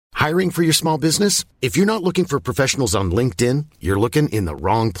Hiring for your small business? If you're not looking for professionals on LinkedIn, you're looking in the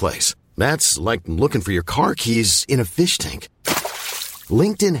wrong place. That's like looking for your car keys in a fish tank.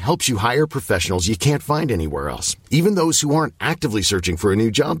 LinkedIn helps you hire professionals you can't find anywhere else, even those who aren't actively searching for a new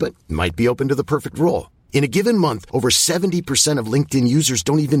job but might be open to the perfect role. In a given month, over 70% of LinkedIn users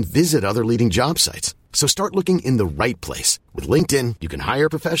don't even visit other leading job sites. So start looking in the right place. With LinkedIn, you can hire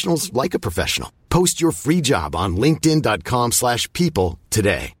professionals like a professional. Post your free job on linkedin.com/people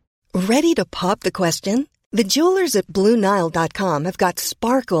today. Ready to pop the question? The jewelers at BlueNile.com have got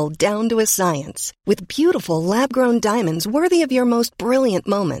sparkle down to a science with beautiful lab-grown diamonds worthy of your most brilliant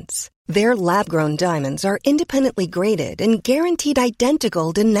moments. Their lab-grown diamonds are independently graded and guaranteed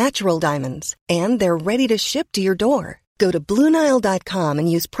identical to natural diamonds, and they're ready to ship to your door. Go to BlueNile.com and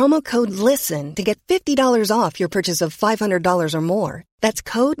use promo code LISTEN to get $50 off your purchase of $500 or more. That's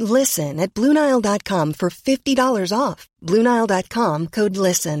code LISTEN at BlueNile.com for $50 off. BlueNile.com, code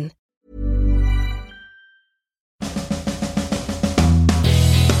LISTEN.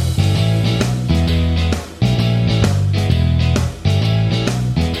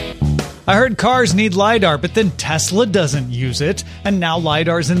 I heard cars need LIDAR, but then Tesla doesn't use it. And now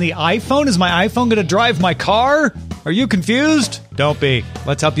LIDAR's in the iPhone? Is my iPhone going to drive my car? Are you confused? Don't be.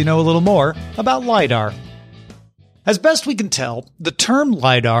 Let's help you know a little more about LIDAR. As best we can tell, the term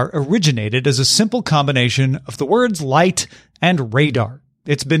LIDAR originated as a simple combination of the words light and radar.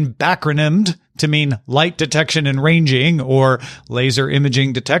 It's been backronymed to mean light detection and ranging, or laser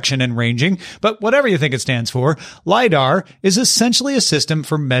imaging detection and ranging. But whatever you think it stands for, LIDAR is essentially a system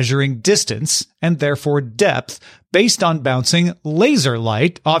for measuring distance, and therefore depth, based on bouncing laser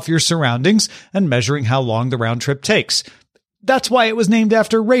light off your surroundings and measuring how long the round trip takes. That's why it was named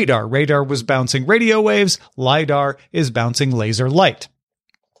after radar. Radar was bouncing radio waves. LIDAR is bouncing laser light.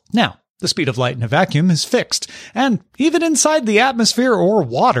 Now, the speed of light in a vacuum is fixed, and even inside the atmosphere or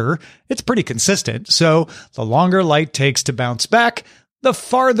water, it's pretty consistent. So the longer light takes to bounce back, the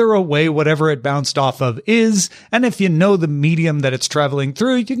farther away whatever it bounced off of is, and if you know the medium that it's traveling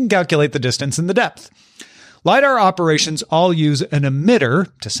through, you can calculate the distance and the depth. LIDAR operations all use an emitter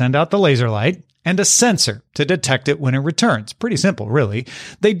to send out the laser light, and a sensor to detect it when it returns. Pretty simple, really.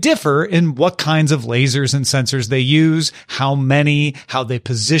 They differ in what kinds of lasers and sensors they use, how many, how they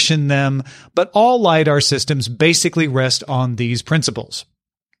position them, but all LIDAR systems basically rest on these principles.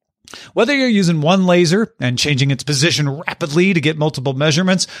 Whether you're using one laser and changing its position rapidly to get multiple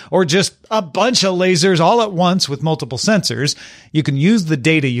measurements, or just a bunch of lasers all at once with multiple sensors, you can use the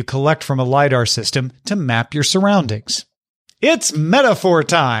data you collect from a LIDAR system to map your surroundings. It's metaphor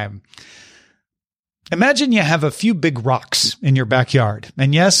time! Imagine you have a few big rocks in your backyard.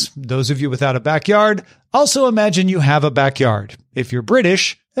 And yes, those of you without a backyard, also imagine you have a backyard. If you're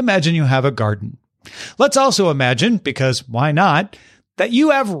British, imagine you have a garden. Let's also imagine, because why not, that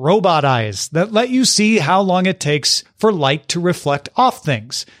you have robot eyes that let you see how long it takes for light to reflect off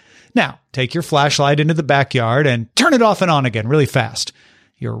things. Now, take your flashlight into the backyard and turn it off and on again really fast.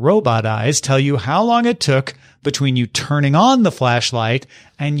 Your robot eyes tell you how long it took between you turning on the flashlight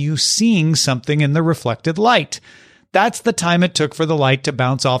and you seeing something in the reflected light. That's the time it took for the light to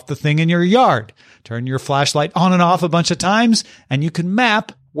bounce off the thing in your yard. Turn your flashlight on and off a bunch of times, and you can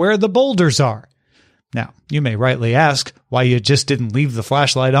map where the boulders are. Now, you may rightly ask why you just didn't leave the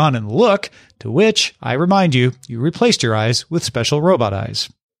flashlight on and look, to which, I remind you, you replaced your eyes with special robot eyes.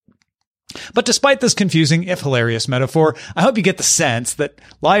 But despite this confusing, if hilarious metaphor, I hope you get the sense that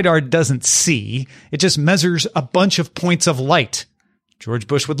LIDAR doesn't see, it just measures a bunch of points of light. George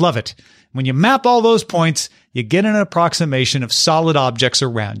Bush would love it. When you map all those points, you get an approximation of solid objects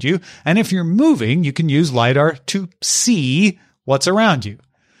around you, and if you're moving, you can use LIDAR to see what's around you.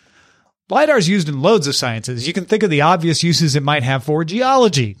 LIDAR is used in loads of sciences. You can think of the obvious uses it might have for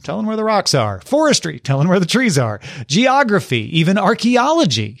geology, telling where the rocks are, forestry, telling where the trees are, geography, even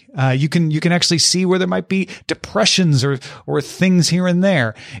archaeology. You can actually see where there might be depressions or things here and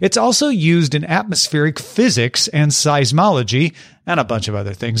there. It's also used in atmospheric physics and seismology and a bunch of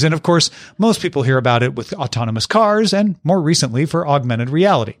other things. And of course, most people hear about it with autonomous cars and more recently for augmented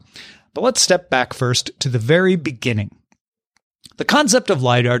reality. But let's step back first to the very beginning. The concept of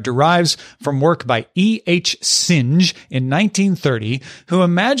LIDAR derives from work by E.H. Singe in 1930, who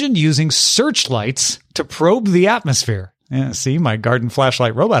imagined using searchlights to probe the atmosphere. Yeah, see, my garden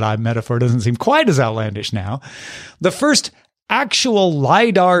flashlight robot eye metaphor doesn't seem quite as outlandish now. The first actual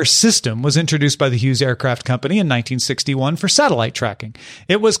LIDAR system was introduced by the Hughes Aircraft Company in 1961 for satellite tracking.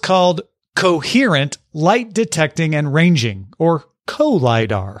 It was called Coherent Light Detecting and Ranging, or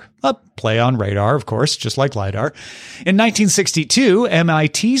co-LIDAR, a play on radar, of course, just like LIDAR. In 1962,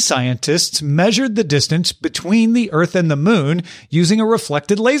 MIT scientists measured the distance between the Earth and the moon using a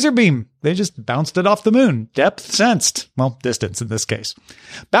reflected laser beam. They just bounced it off the moon. Depth sensed. Well, distance in this case.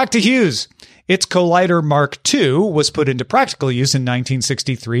 Back to Hughes. Its Collider Mark II was put into practical use in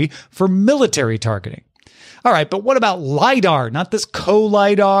 1963 for military targeting. All right, but what about LIDAR? Not this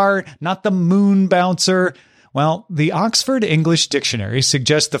co-LIDAR, not the moon bouncer. Well, the Oxford English Dictionary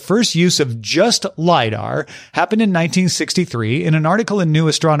suggests the first use of just LIDAR happened in 1963 in an article in New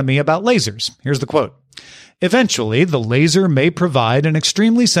Astronomy about lasers. Here's the quote. Eventually, the laser may provide an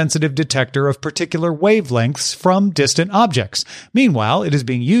extremely sensitive detector of particular wavelengths from distant objects. Meanwhile, it is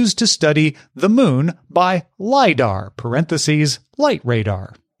being used to study the moon by LIDAR, parentheses, light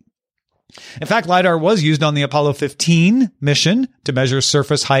radar. In fact, LIDAR was used on the Apollo 15 mission to measure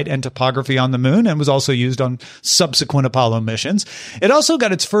surface height and topography on the moon and was also used on subsequent Apollo missions. It also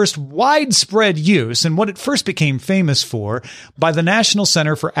got its first widespread use and what it first became famous for by the National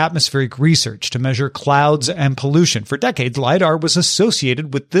Center for Atmospheric Research to measure clouds and pollution. For decades, LIDAR was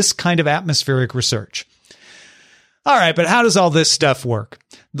associated with this kind of atmospheric research. All right, but how does all this stuff work?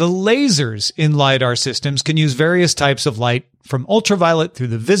 The lasers in LIDAR systems can use various types of light from ultraviolet through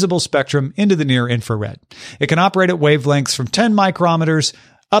the visible spectrum into the near infrared. It can operate at wavelengths from 10 micrometers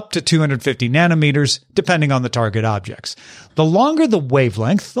up to 250 nanometers, depending on the target objects. The longer the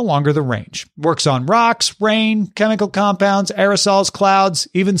wavelength, the longer the range. Works on rocks, rain, chemical compounds, aerosols, clouds,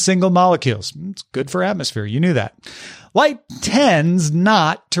 even single molecules. It's good for atmosphere. You knew that. Light tends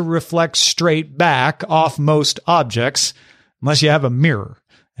not to reflect straight back off most objects unless you have a mirror.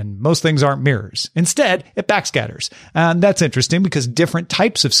 And most things aren't mirrors. Instead, it backscatters. And that's interesting because different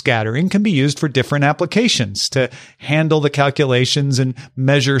types of scattering can be used for different applications to handle the calculations and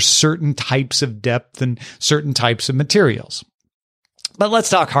measure certain types of depth and certain types of materials. But let's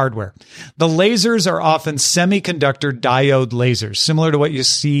talk hardware. The lasers are often semiconductor diode lasers, similar to what you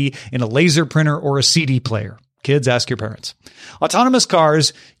see in a laser printer or a CD player. Kids, ask your parents. Autonomous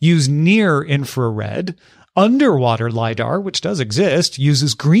cars use near infrared. Underwater LIDAR, which does exist,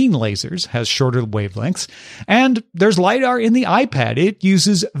 uses green lasers, has shorter wavelengths. And there's LIDAR in the iPad. It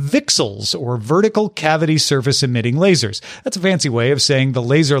uses VCSELs, or vertical cavity surface emitting lasers. That's a fancy way of saying the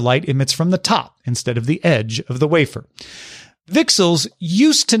laser light emits from the top instead of the edge of the wafer. VCSELs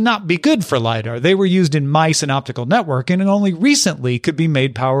used to not be good for LIDAR. They were used in mice and optical networking and only recently could be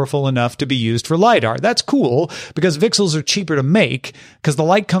made powerful enough to be used for LIDAR. That's cool because VCSELs are cheaper to make because the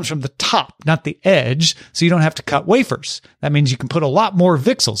light comes from the top, not the edge, so you don't have to cut wafers. That means you can put a lot more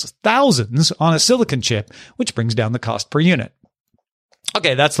VCSELs, thousands, on a silicon chip, which brings down the cost per unit.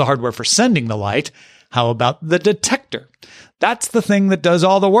 Okay, that's the hardware for sending the light. How about the detector? That's the thing that does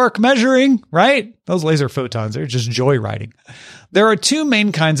all the work measuring, right? Those laser photons are just joyriding. There are two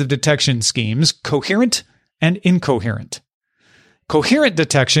main kinds of detection schemes, coherent and incoherent. Coherent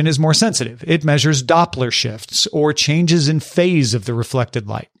detection is more sensitive. It measures Doppler shifts or changes in phase of the reflected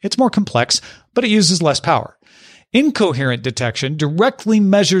light. It's more complex, but it uses less power. Incoherent detection directly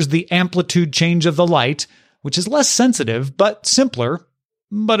measures the amplitude change of the light, which is less sensitive, but simpler,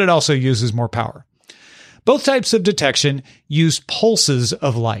 but it also uses more power. Both types of detection use pulses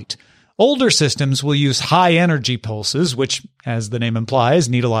of light. Older systems will use high-energy pulses, which, as the name implies,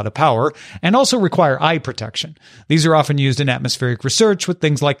 need a lot of power, and also require eye protection. These are often used in atmospheric research with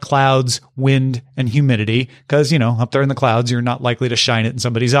things like clouds, wind, and humidity, because, up there in the clouds, you're not likely to shine it in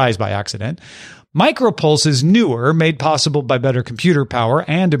somebody's eyes by accident. Micropulse is newer, made possible by better computer power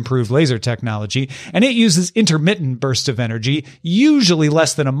and improved laser technology, and it uses intermittent bursts of energy, usually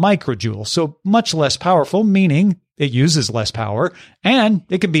less than a microjoule, so much less powerful, meaning it uses less power, and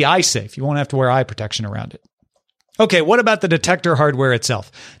it can be eye safe. You won't have to wear eye protection around it. Okay, what about the detector hardware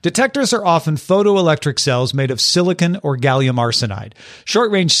itself? Detectors are often photoelectric cells made of silicon or gallium arsenide.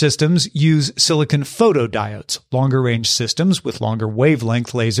 Short-range systems use silicon photodiodes. Longer-range systems with longer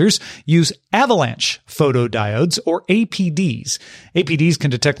wavelength lasers use avalanche photodiodes or APDs. APDs can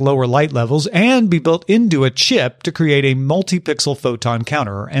detect lower light levels and be built into a chip to create a multi-pixel photon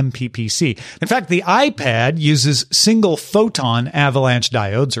counter or MPPC. In fact, the iPad uses single photon avalanche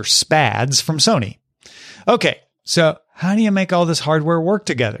diodes or SPADs from Sony. Okay. So how do you make all this hardware work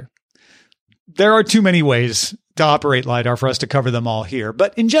together? There are too many ways to operate LIDAR for us to cover them all here,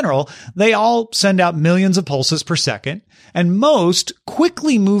 but in general, they all send out millions of pulses per second, and most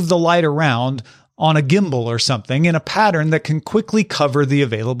quickly move the light around on a gimbal or something in a pattern that can quickly cover the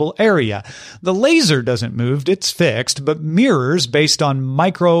available area. The laser doesn't move, it's fixed, but mirrors based on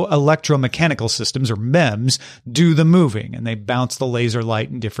micro electromechanical systems, or MEMS, do the moving, and they bounce the laser light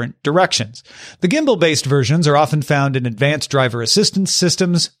in different directions. The gimbal-based versions are often found in advanced driver assistance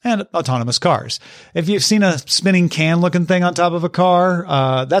systems and autonomous cars. If you've seen a spinning can-looking thing on top of a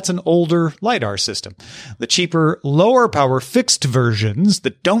car, that's an older LIDAR system. The cheaper, lower-power fixed versions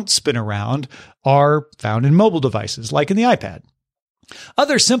that don't spin around are found in mobile devices, like in the iPad.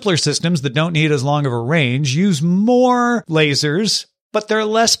 Other simpler systems that don't need as long of a range use more lasers, but they're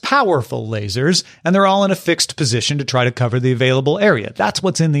less powerful lasers, and they're all in a fixed position to try to cover the available area. That's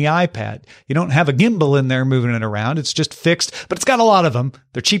what's in the iPad. You don't have a gimbal in there moving it around. It's just fixed, but it's got a lot of them.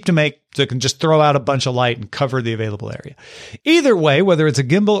 They're cheap to make, so it can just throw out a bunch of light and cover the available area. Either way, whether it's a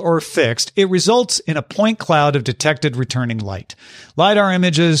gimbal or fixed, it results in a point cloud of detected returning light. LiDAR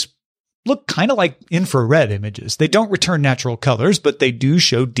images look kind of like infrared images. They don't return natural colors, but they do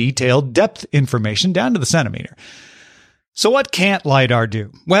show detailed depth information down to the centimeter. So what can't LiDAR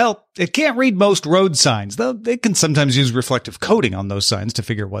do? Well, it can't read most road signs, though it can sometimes use reflective coating on those signs to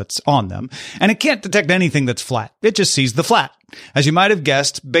figure what's on them. And it can't detect anything that's flat. It just sees the flat. As you might have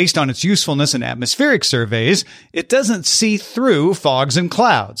guessed, based on its usefulness in atmospheric surveys, it doesn't see through fogs and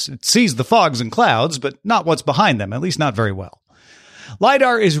clouds. It sees the fogs and clouds, but not what's behind them, at least not very well.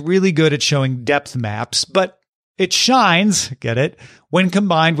 LiDAR is really good at showing depth maps, but it shines, get it, when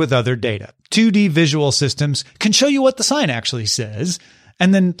combined with other data. 2D visual systems can show you what the sign actually says,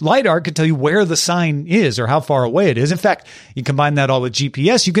 and then LiDAR can tell you where the sign is or how far away it is. In fact, you combine that all with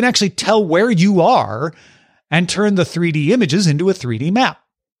GPS, you can actually tell where you are and turn the 3D images into a 3D map.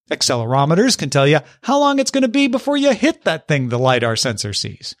 Accelerometers can tell you how long it's going to be before you hit that thing the LiDAR sensor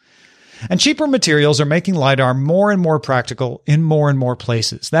sees. And cheaper materials are making LiDAR more and more practical in more and more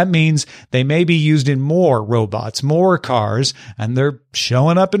places. That means they may be used in more robots, more cars, and they're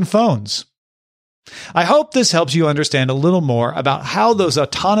showing up in phones. I hope this helps you understand a little more about how those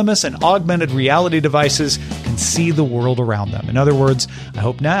autonomous and augmented reality devices can see the world around them. In other words, I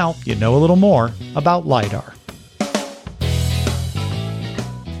hope now you know a little more about LiDAR.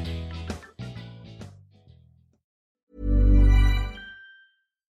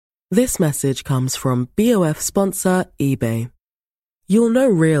 This message comes from BOF sponsor eBay. You'll know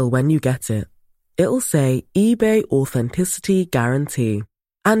real when you get it. It'll say eBay Authenticity Guarantee.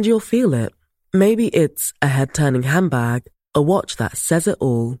 And you'll feel it. Maybe it's a head-turning handbag, a watch that says it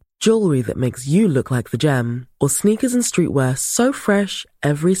all, jewelry that makes you look like the gem, or sneakers and streetwear so fresh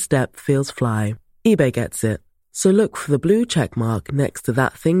every step feels fly. eBay gets it. So look for the blue check mark next to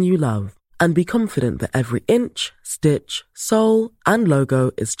that thing you love. And be confident that every inch, stitch, sole, and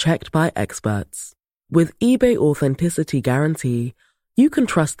logo is checked by experts. With eBay Authenticity Guarantee, you can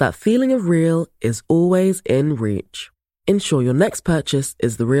trust that feeling of real is always in reach. Ensure your next purchase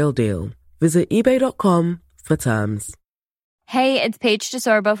is the real deal. Visit ebay.com for terms. Hey, it's Paige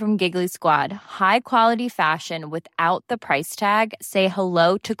DeSorbo from Giggly Squad. High quality fashion without the price tag. Say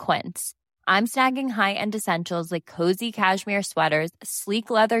hello to Quince. I'm snagging high-end essentials like cozy cashmere sweaters,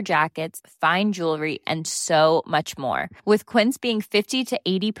 sleek leather jackets, fine jewelry, and so much more. With Quince being 50 to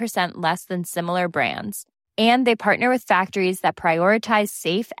 80% less than similar brands. And they partner with factories that prioritize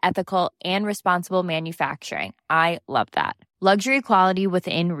safe, ethical, and responsible manufacturing. I love that. Luxury quality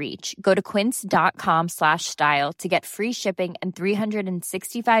within reach. Go to quince.com/style to get free shipping and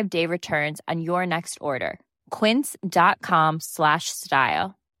 365-day returns on your next order.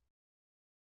 Quince.com/style.